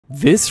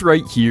This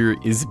right here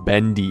is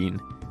BenDeen,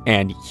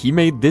 and he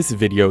made this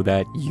video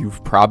that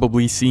you've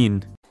probably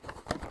seen.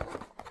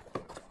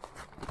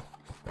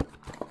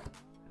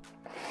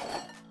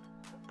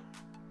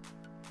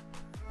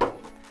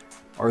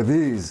 Are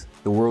these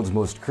the world's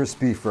most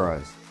crispy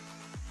fries?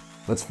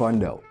 Let's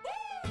find out.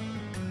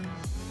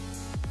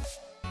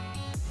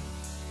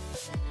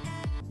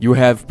 You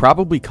have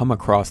probably come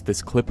across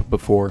this clip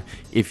before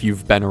if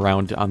you've been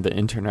around on the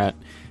internet.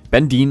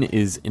 BenDeen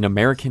is an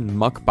American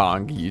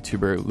mukbang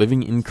YouTuber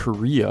living in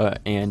Korea,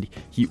 and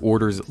he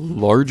orders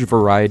large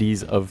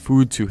varieties of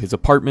food to his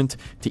apartment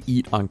to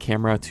eat on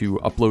camera to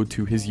upload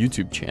to his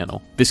YouTube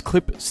channel. This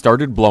clip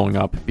started blowing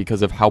up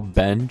because of how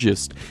Ben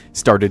just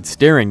started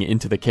staring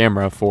into the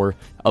camera for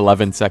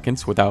 11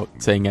 seconds without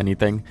saying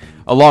anything,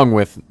 along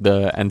with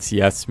the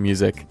NCS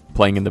music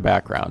playing in the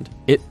background.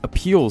 It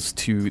appeals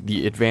to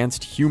the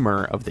advanced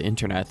humor of the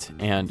internet,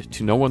 and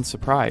to no one's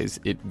surprise,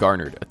 it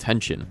garnered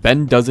attention.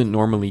 Ben doesn't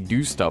normally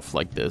do stuff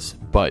like this,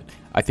 but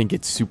I think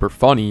it's super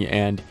funny,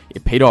 and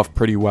it paid off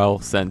pretty well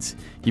since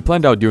he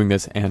planned out doing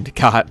this and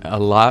got a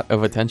lot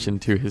of attention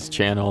to his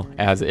channel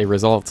as a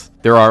result.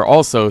 There are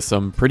also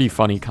some pretty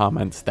funny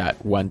comments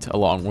that went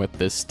along with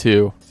this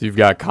too. So you've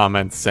got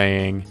comments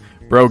saying,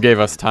 "Bro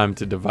gave us time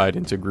to divide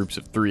into groups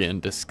of 3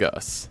 and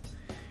discuss.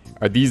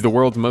 Are these the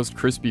world's most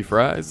crispy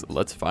fries?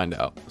 Let's find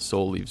out.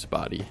 Soul leaves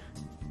body.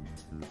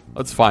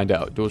 Let's find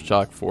out.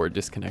 DualShock 4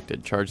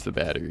 disconnected. Charge the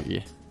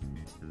battery."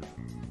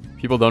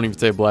 People don't even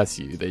say bless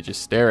you. They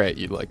just stare at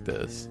you like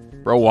this.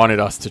 Bro wanted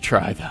us to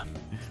try them.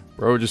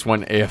 Bro just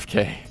went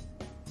AFK.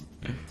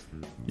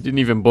 He didn't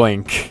even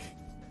blink.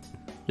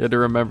 You had to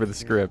remember the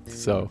script.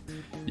 So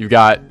you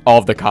got all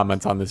of the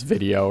comments on this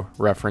video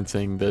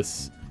referencing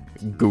this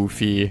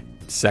goofy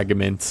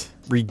segment.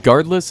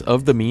 Regardless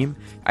of the meme,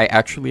 I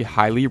actually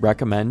highly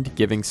recommend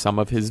giving some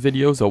of his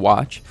videos a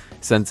watch,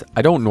 since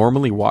I don't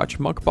normally watch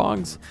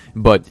mukbangs,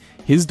 but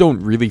his don't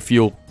really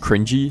feel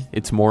cringy.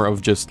 It's more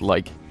of just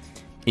like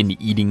an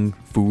eating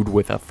food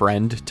with a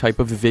friend type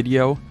of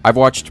video. I've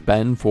watched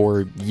Ben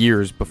for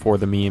years before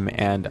the meme,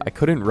 and I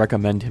couldn't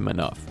recommend him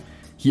enough.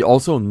 He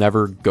also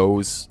never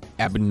goes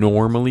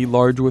abnormally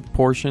large with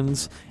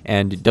portions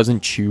and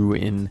doesn't chew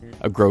in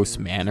a gross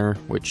manner,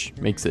 which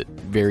makes it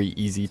very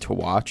easy to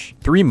watch.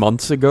 3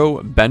 months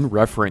ago, Ben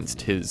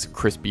referenced his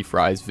crispy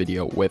fries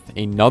video with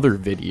another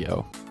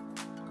video.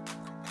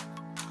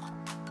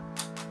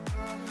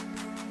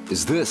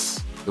 Is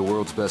this the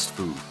world's best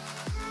food?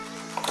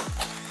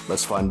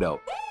 Let's find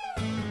out.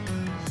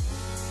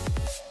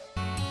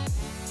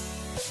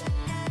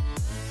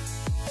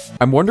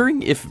 I'm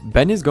wondering if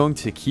Ben is going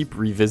to keep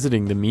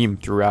revisiting the meme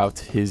throughout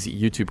his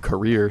YouTube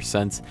career,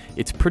 since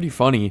it's pretty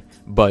funny,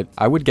 but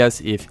I would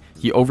guess if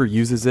he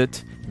overuses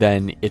it,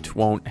 then it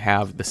won't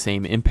have the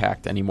same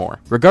impact anymore.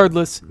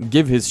 Regardless,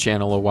 give his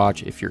channel a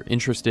watch if you're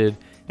interested,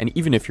 and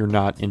even if you're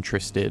not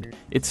interested,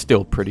 it's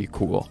still pretty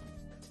cool.